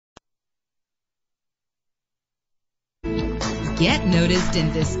Get noticed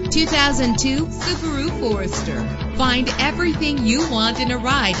in this 2002 Subaru Forester. Find everything you want in a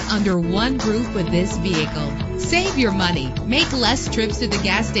ride under one roof with this vehicle. Save your money. Make less trips to the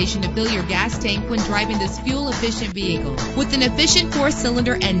gas station to fill your gas tank when driving this fuel-efficient vehicle. With an efficient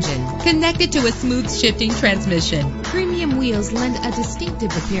 4-cylinder engine connected to a smooth shifting transmission, premium wheels lend a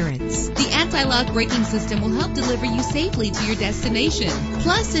distinctive appearance. The anti-lock braking system will help deliver you safely to your destination.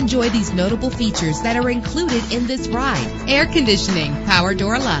 Plus, enjoy these notable features that are included in this ride: air conditioning, power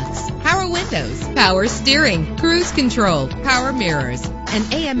door locks, power windows, power steering, cruise control, power mirrors, an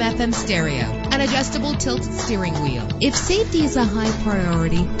AM/FM stereo, an adjustable tilt steering wheel. If safety is a high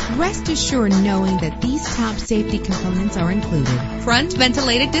priority, rest assured knowing that these top safety components are included: front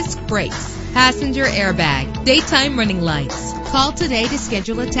ventilated disc brakes, passenger airbag, daytime running lights. Call today to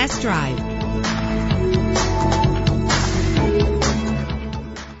schedule a test drive.